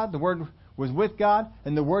was God, the Word was with God,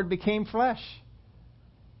 and the Word became flesh.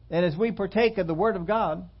 And as we partake of the Word of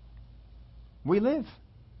God, we live.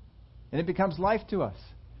 And it becomes life to us.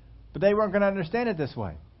 But they weren't going to understand it this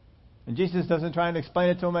way. And Jesus doesn't try and explain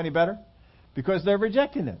it to them any better because they're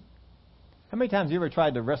rejecting it. How many times have you ever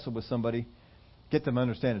tried to wrestle with somebody, get them to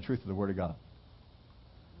understand the truth of the Word of God?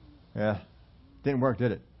 Yeah, didn't work,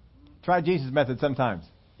 did it? Try Jesus' method sometimes.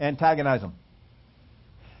 Antagonize them.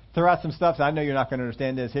 Throw out some stuff. So I know you're not going to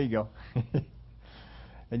understand this. Here you go.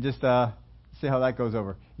 And just see how that goes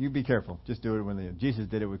over. You be careful. Just do it when Jesus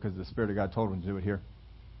did it because the Spirit of God told him to do it here.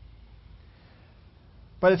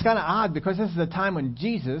 But it's kind of odd because this is a time when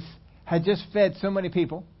Jesus had just fed so many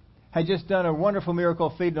people, had just done a wonderful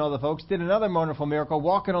miracle feeding all the folks, did another wonderful miracle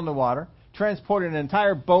walking on the water, transported an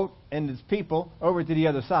entire boat and its people over to the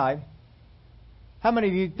other side. How many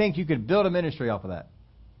of you think you could build a ministry off of that?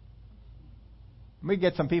 We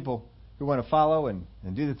get some people who want to follow and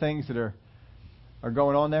do the things that are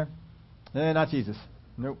going on there. Not Jesus.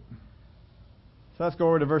 Nope. So let's go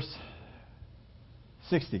over to verse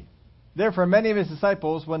 60. Therefore, many of his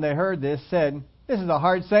disciples, when they heard this, said, "This is a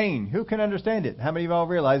hard saying. Who can understand it?" How many of you all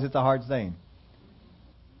realize it's a hard saying?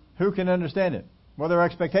 Who can understand it? Well, their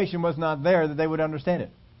expectation was not there that they would understand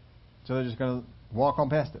it. So they're just going to walk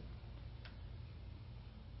on past it.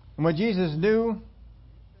 And when Jesus knew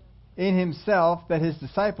in himself that his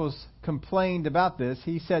disciples complained about this,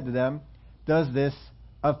 he said to them, "Does this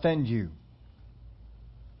offend you?"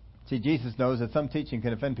 See, Jesus knows that some teaching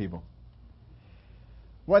can offend people.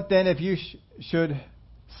 "What then if you should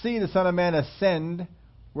see the Son of Man ascend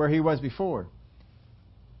where he was before?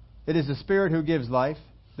 It is the Spirit who gives life.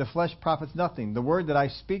 The flesh profits nothing. The word that I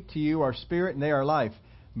speak to you are spirit and they are life.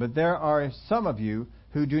 But there are some of you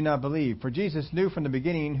who do not believe." For Jesus knew from the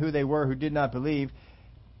beginning who they were who did not believe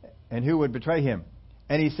and who would betray him.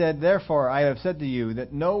 And he said, "Therefore I have said to you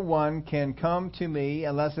that no one can come to me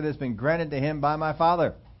unless it has been granted to him by my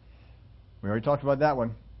Father." We already talked about that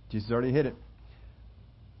one. Jesus already hit it.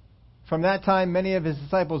 From that time, many of his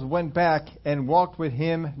disciples went back and walked with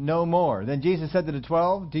him no more. Then Jesus said to the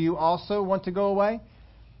 12, "Do you also want to go away?"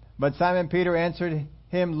 But Simon Peter answered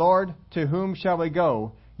him, "Lord, to whom shall we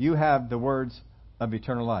go? You have the words of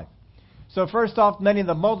eternal life." So first off, many of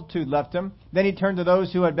the multitude left him. Then he turned to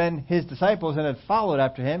those who had been his disciples and had followed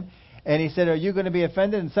after him. And he said, "Are you going to be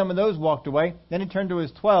offended?" And some of those walked away. Then he turned to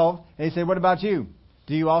his 12 and he said, "What about you?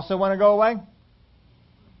 Do you also want to go away?"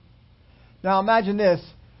 Now imagine this.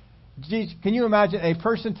 Can you imagine a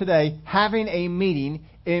person today having a meeting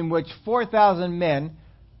in which 4,000 men,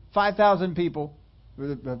 5,000 people,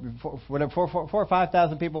 4 or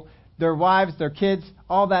 5,000 people, their wives, their kids,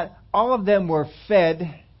 all that, all of them were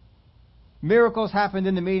fed. Miracles happened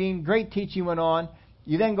in the meeting. Great teaching went on.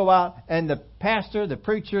 You then go out and the pastor, the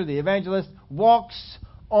preacher, the evangelist walks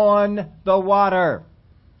on the water.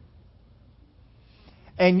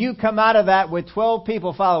 And you come out of that with 12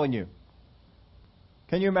 people following you.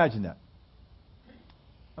 Can you imagine that?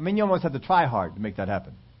 I mean, you almost have to try hard to make that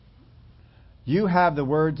happen. You have the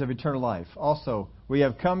words of eternal life. Also, we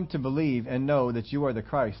have come to believe and know that you are the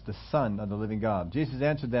Christ, the Son of the living God. Jesus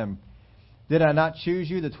answered them, "Did I not choose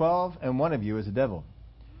you, the 12, and one of you is a devil?"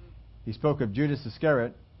 He spoke of Judas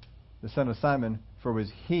Iscariot, the son of Simon, for it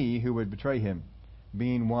was he who would betray him,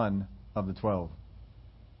 being one of the 12.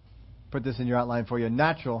 Put this in your outline for you.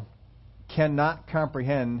 Natural cannot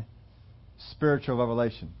comprehend spiritual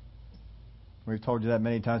revelation. We've told you that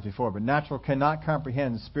many times before, but natural cannot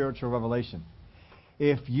comprehend spiritual revelation.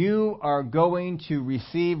 If you are going to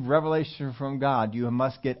receive revelation from God, you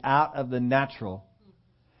must get out of the natural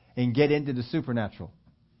and get into the supernatural.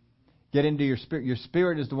 Get into your spirit. Your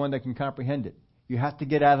spirit is the one that can comprehend it. You have to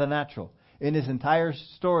get out of the natural. In this entire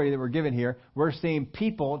story that we're given here, we're seeing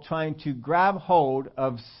people trying to grab hold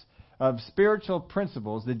of spiritual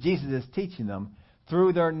principles that Jesus is teaching them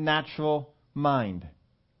through their natural mind.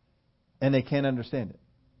 And they can't understand it.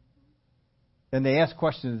 And they ask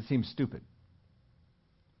questions that seem stupid.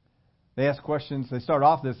 They ask questions, they start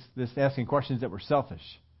off this asking questions that were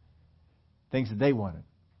selfish. Things that they wanted.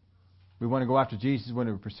 We want to go after Jesus, we want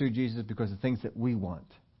to pursue Jesus because of things that we want.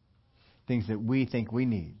 Things that we think we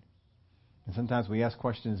need. And sometimes we ask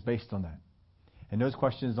questions based on that. And those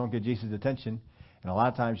questions don't get Jesus' attention. And a lot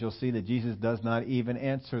of times you'll see that Jesus does not even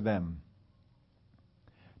answer them.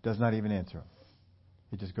 Does not even answer them.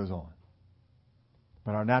 It just goes on.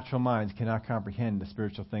 But our natural minds cannot comprehend the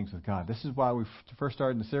spiritual things with God. This is why we first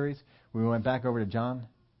started the series. We went back over to John.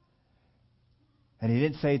 And he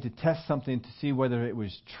didn't say to test something to see whether it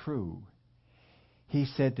was true. He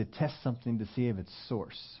said to test something to see of its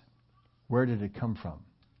source. Where did it come from?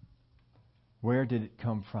 Where did it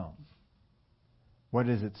come from? What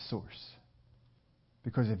is its source?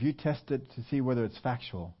 Because if you test it to see whether it's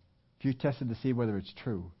factual, if you test it to see whether it's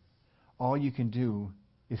true, all you can do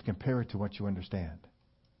is compare it to what you understand.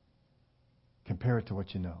 Compare it to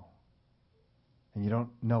what you know. And you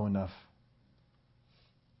don't know enough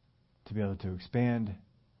to be able to expand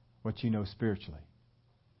what you know spiritually.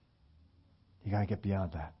 You got to get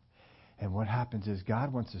beyond that. And what happens is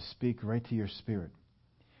God wants to speak right to your spirit.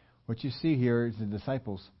 What you see here is the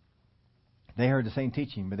disciples, they heard the same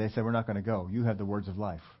teaching, but they said, we're not going to go. You have the words of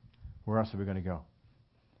life. Where else are we going to go?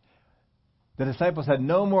 The disciples had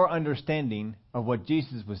no more understanding of what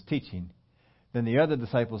Jesus was teaching than the other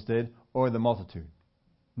disciples did or the multitude.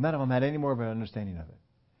 None of them had any more of an understanding of it.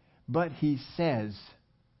 But he says,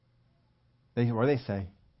 they say,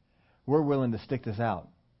 we're willing to stick this out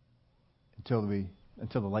until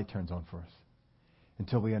the light turns on for us,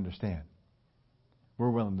 until we understand. We're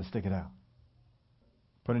willing to stick it out.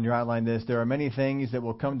 Put in your outline this: there are many things that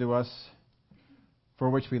will come to us for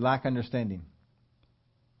which we lack understanding.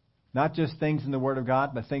 Not just things in the Word of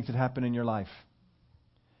God, but things that happen in your life.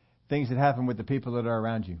 Things that happen with the people that are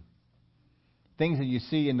around you. Things that you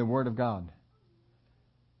see in the Word of God.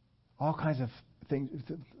 All kinds of things,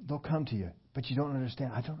 they'll come to you, but you don't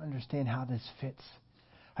understand. I don't understand how this fits.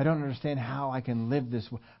 I don't understand how I can live this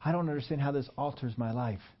way. I don't understand how this alters my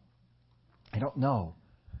life. I don't know.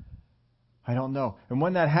 I don't know. And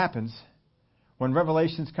when that happens, when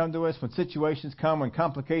revelations come to us, when situations come, when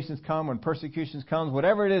complications come, when persecutions come,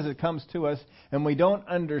 whatever it is that comes to us, and we don't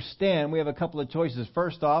understand, we have a couple of choices.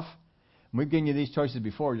 First off, and we've given you these choices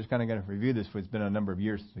before. We're just kind of going to review this. It's been a number of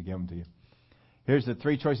years since we gave them to you. Here's the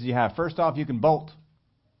three choices you have. First off, you can bolt.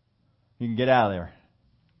 You can get out of there.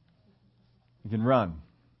 You can run.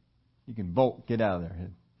 You can bolt, get out of there.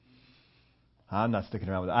 I'm not sticking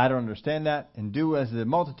around with it. I don't understand that. And do as the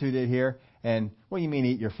multitude did here. And what do you mean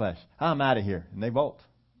eat your flesh? I'm out of here. And they bolt.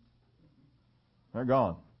 They're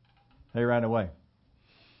gone. They ran away.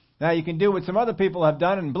 Now you can do what some other people have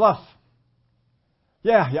done and bluff.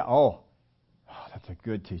 Yeah. Oh, that's a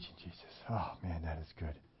good teaching, Jesus. Oh, man, that is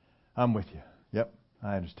good. I'm with you. Yep,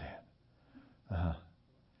 I understand.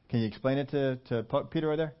 Can you explain it to Peter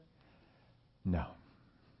right there? No,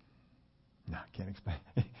 I can't explain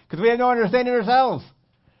it. Because we have no understanding ourselves.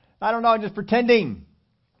 I don't know, I'm just pretending.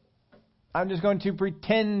 I'm just going to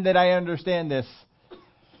pretend that I understand this.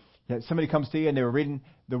 Yeah, somebody comes to you and they were reading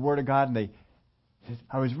the Word of God and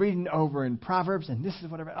I was reading over in Proverbs and this is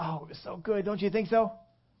what I read. Oh, it was so good. Don't you think so?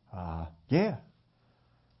 Yeah.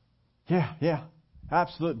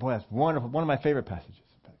 Absolutely. Boy, that's wonderful. One of my favorite passages.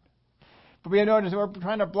 But we have no understanding. We're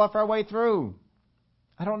trying to bluff our way through.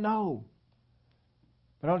 I don't know.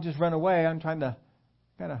 But I don't just run away. I'm trying to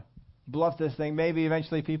kind of bluff this thing. Maybe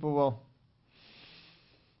eventually people will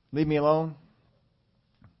leave me alone.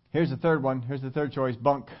 Here's the third one. Here's the third choice.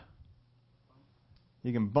 Bunk.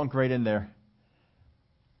 You can bunk right in there.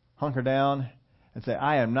 Hunker down and say,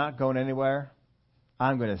 I am not going anywhere.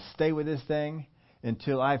 I'm going to stay with this thing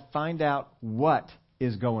until I find out what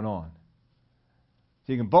is going on.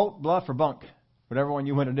 So you can bolt, bluff, or bunk. Whatever one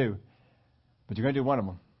you want to do. But you're going to do one of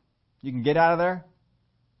them. You can get out of there.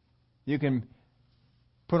 You can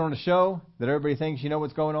put on a show that everybody thinks you know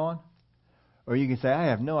what's going on. Or you can say, I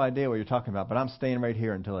have no idea what you're talking about, but I'm staying right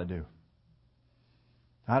here until I do.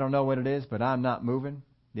 I don't know what it is, but I'm not moving.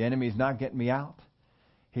 The enemy is not getting me out.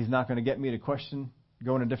 He's not going to get me to question,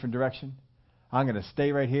 go in a different direction. I'm going to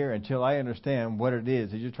stay right here until I understand what it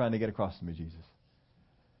is that you're trying to get across to me, Jesus.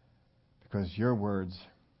 Because your words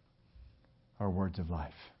are words of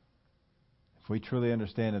life. If we truly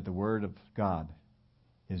understand that the Word of God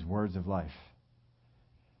is words of life,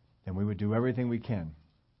 then we would do everything we can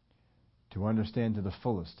to understand to the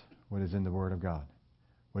fullest what is in the Word of God,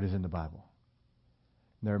 what is in the Bible.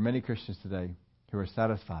 There are many Christians today who are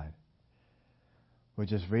satisfied with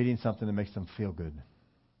just reading something that makes them feel good.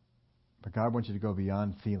 But God wants you to go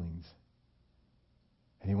beyond feelings.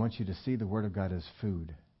 And He wants you to see the Word of God as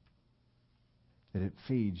food, that it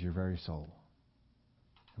feeds your very soul.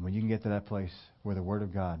 And when you can get to that place where the Word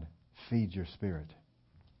of God feeds your spirit,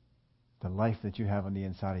 the life that you have on the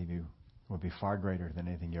inside of you will be far greater than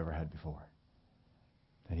anything you ever had before.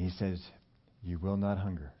 And He says, you will not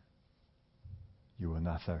hunger. you will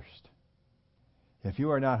not thirst. If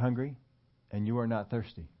you are not hungry and you are not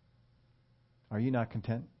thirsty, are you not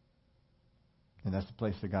content? And that's the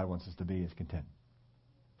place that God wants us to be, is content.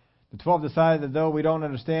 The 12 decided that though we don't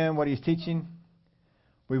understand what he's teaching,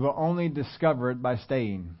 we will only discover it by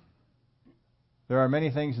staying. There are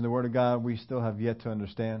many things in the Word of God we still have yet to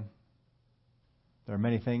understand. There are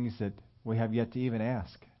many things that we have yet to even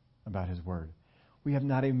ask about His Word. We have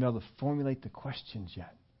not even been able to formulate the questions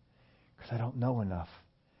yet, because I don't know enough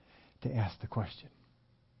to ask the question.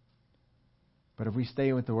 But if we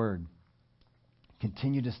stay with the Word,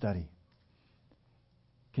 continue to study,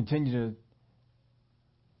 continue to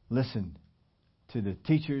listen to the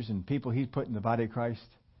teachers and people He's put in the body of Christ,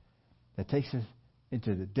 that takes us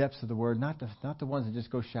into the depths of the Word, not the ones that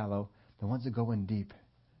just go shallow, the ones that go in deep,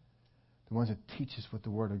 the ones that teach us what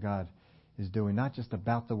the Word of God is doing, not just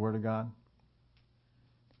about the Word of God,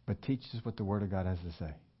 but teach us what the Word of God has to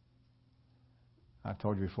say. I've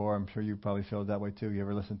told you before, I'm sure you probably feel that way too. You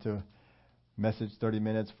ever listen to a message 30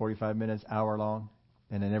 minutes, 45 minutes, hour long,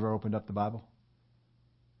 and they never opened up the Bible?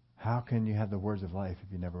 How can you have the words of life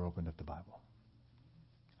if you never opened up the Bible?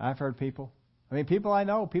 I've heard people I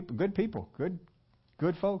know,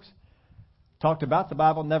 good folks, talked about the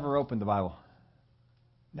Bible, never opened the Bible.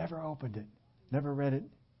 Never opened it. Never read it.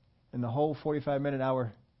 In the whole 45-minute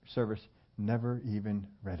hour service, never even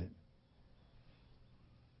read it.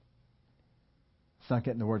 It's not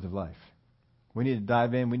getting the words of life. We need to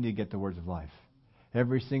dive in. We need to get the words of life.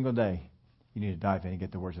 Every single day, you need to dive in and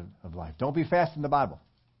get the words of life. Don't be fast in the Bible.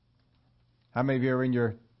 How many of you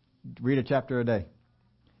are read a chapter a day?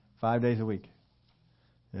 5 days a week.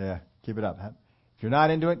 Yeah, keep it up. If you're not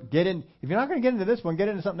into it, get in. If you're not going to get into this one, get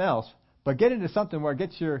into something else. But get into something where it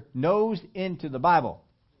gets your nose into the Bible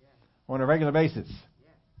on a regular basis.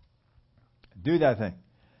 Do that thing.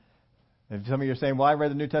 If some of you are saying, well, I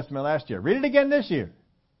read the New Testament last year. Read it again this year.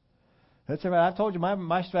 That's all right. I've told you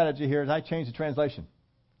my strategy here is I change the translation.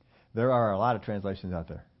 There are a lot of translations out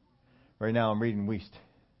there. Right now I'm reading Wuest.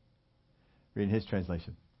 Reading his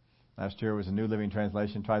translation. Last year was a New Living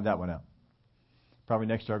Translation. Tried that one out. Probably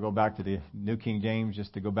next year I'll go back to the New King James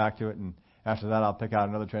just to go back to it. And after that I'll pick out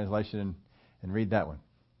another translation and read that one.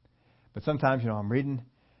 But sometimes, I'm reading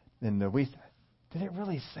in the Wuest. Did it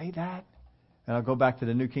really say that? And I'll go back to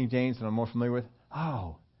the New King James that I'm more familiar with.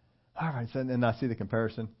 Oh, all right. So then I see the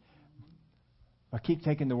comparison. I keep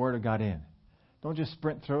taking the Word of God in. Don't just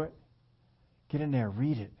sprint through it. Get in there.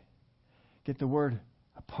 Read it. Get the Word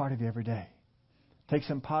a part of you every day. Take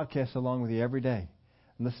some podcasts along with you every day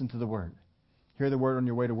and listen to the Word. Hear the Word on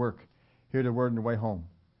your way to work. Hear the Word on your way home.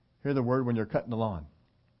 Hear the Word when you're cutting the lawn.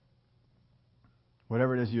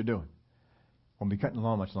 Whatever it is you're doing. Won't be cutting the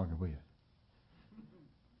lawn much longer, will you?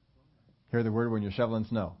 Hear the Word when you're shoveling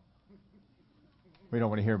snow. We don't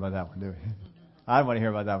want to hear about that one, do we? I don't want to hear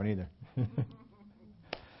about that one either.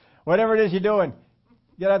 Whatever it is you're doing,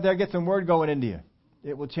 get out there, get some Word going into you.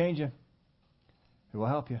 It will change you. It will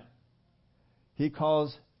help you. He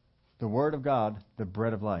calls the Word of God the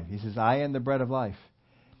bread of life. He says, I am the bread of life.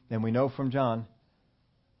 And we know from John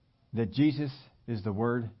that Jesus is the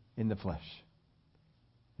Word in the flesh.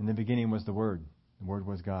 In the beginning was the Word. The Word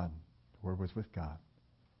was God. The Word was with God.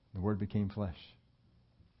 The Word became flesh.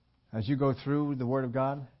 As you go through the Word of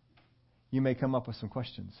God, you may come up with some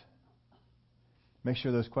questions. Make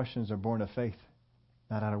sure those questions are born of faith,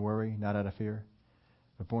 not out of worry, not out of fear,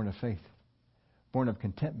 but born of faith, born of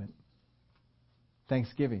contentment,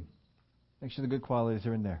 thanksgiving. Make sure the good qualities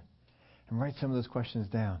are in there. And write some of those questions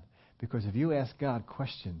down. Because if you ask God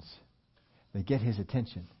questions that get His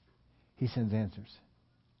attention, He sends answers.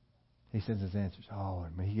 He sends His answers. Oh,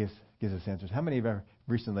 He gives us answers. How many of you ever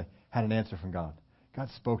recently had an answer from God? God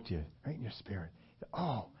spoke to you right in your spirit.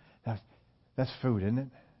 Oh, that's food, isn't it?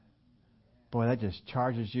 Boy, that just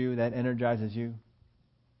charges you. That energizes you.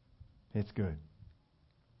 It's good.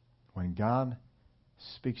 When God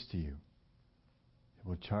speaks to you, it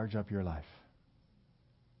will charge up your life.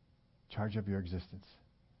 Charge up your existence.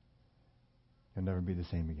 You'll never be the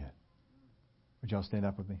same again. Would y'all stand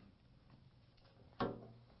up with me? Well,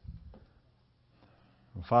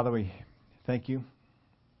 Father, we thank you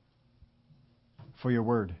for your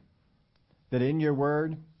word. That in your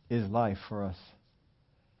word is life for us.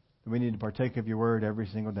 We need to partake of your word every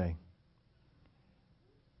single day.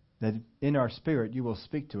 That in our spirit you will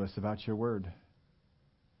speak to us about your word.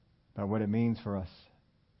 About what it means for us.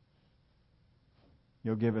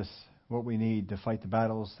 You'll give us what we need to fight the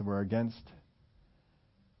battles that we're against.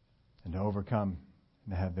 And to overcome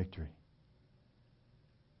and to have victory.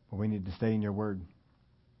 But we need to stay in your word.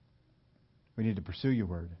 We need to pursue your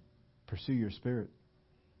word. Pursue your spirit.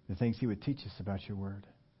 The things He would teach us about your word.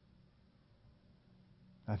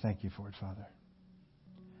 I thank you for it, Father.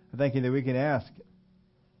 I thank you that we can ask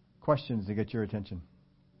questions to get your attention.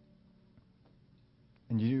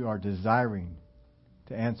 And you are desiring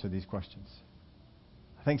to answer these questions.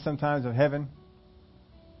 I think sometimes of heaven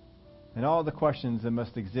and all the questions that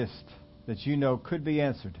must exist that you know could be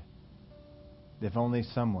answered if only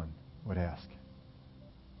someone would ask.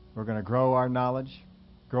 We're going to grow our knowledge,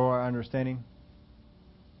 grow our understanding,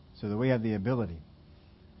 so that we have the ability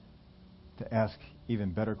to ask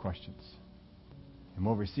even better questions. And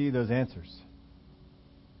we'll receive those answers.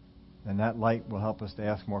 And that light will help us to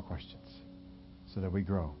ask more questions so that we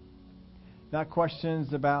grow. Not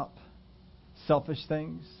questions about selfish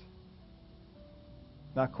things.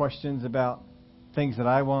 Not questions about things that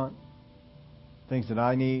I want, things that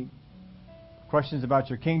I need. Questions about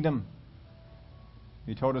your kingdom.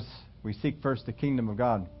 You told us we seek first the kingdom of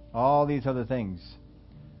God. All these other things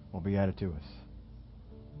will be added to us.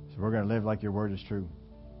 So we're going to live like your word is true.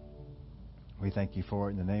 We thank you for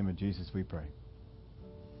it. In the name of Jesus we pray.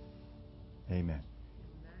 Amen.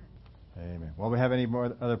 Amen. Well, we have any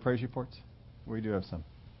more other praise reports? We do have some.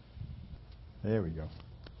 There we go.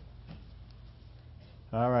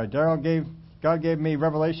 All right. God gave me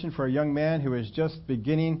revelation for a young man who is just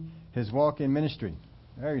beginning his walk in ministry.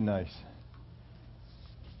 Very nice.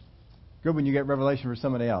 Good when you get revelation for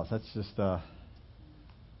somebody else. That's just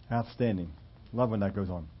outstanding. Love when that goes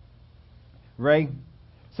on. Ray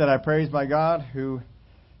said, I praise my God who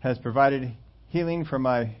has provided healing for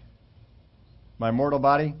my mortal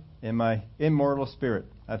body and my immortal spirit.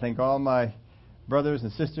 I thank all my brothers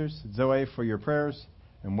and sisters, Zoe, for your prayers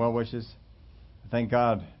and well wishes. I thank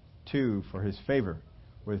God, too, for his favor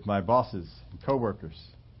with my bosses and co-workers.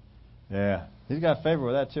 Yeah, he's got favor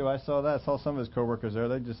with that, too. I saw that. I saw some of his co-workers there.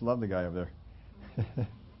 They just love the guy over there.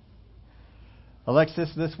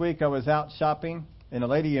 Alexis, this week I was out shopping, and a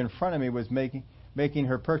lady in front of me was making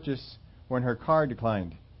her purchase when her card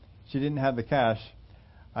declined. She didn't have the cash.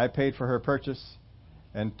 I paid for her purchase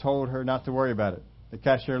and told her not to worry about it. The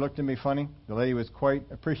cashier looked at me funny. The lady was quite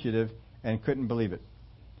appreciative and couldn't believe it.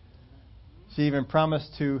 She even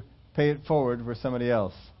promised to pay it forward for somebody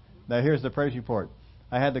else. Now here's the praise report.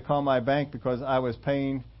 I had to call my bank because I was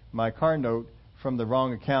paying my car note from the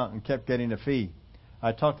wrong account and kept getting a fee.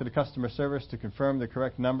 I talked to the customer service to confirm the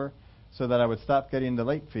correct number so that I would stop getting the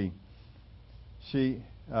late fee. She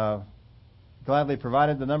gladly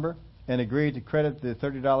provided the number and agreed to credit the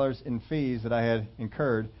 $30 in fees that I had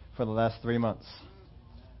incurred for the last 3 months.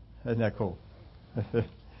 Isn't that cool?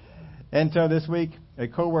 And so this week, a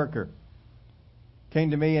coworker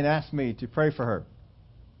came to me and asked me to pray for her.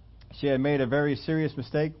 She had made a very serious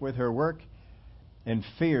mistake with her work and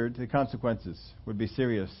feared the consequences would be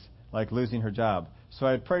serious, like losing her job. So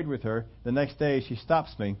I had prayed with her. The next day, she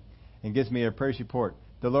stops me and gives me a praise report.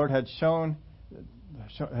 The Lord had shown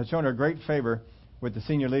her great favor with the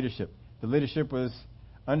senior leadership. The leadership was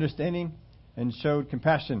understanding and showed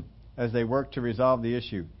compassion as they worked to resolve the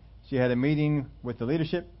issue. She had a meeting with the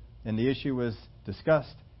leadership, and the issue was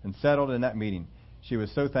discussed and settled in that meeting. She was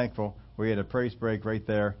so thankful. We had a praise break right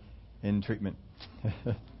there in treatment.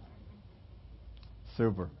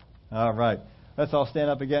 Super. All right. Let's all stand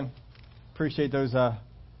up again. Appreciate those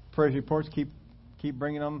praise reports. Keep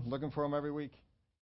bringing them. Looking for them every week.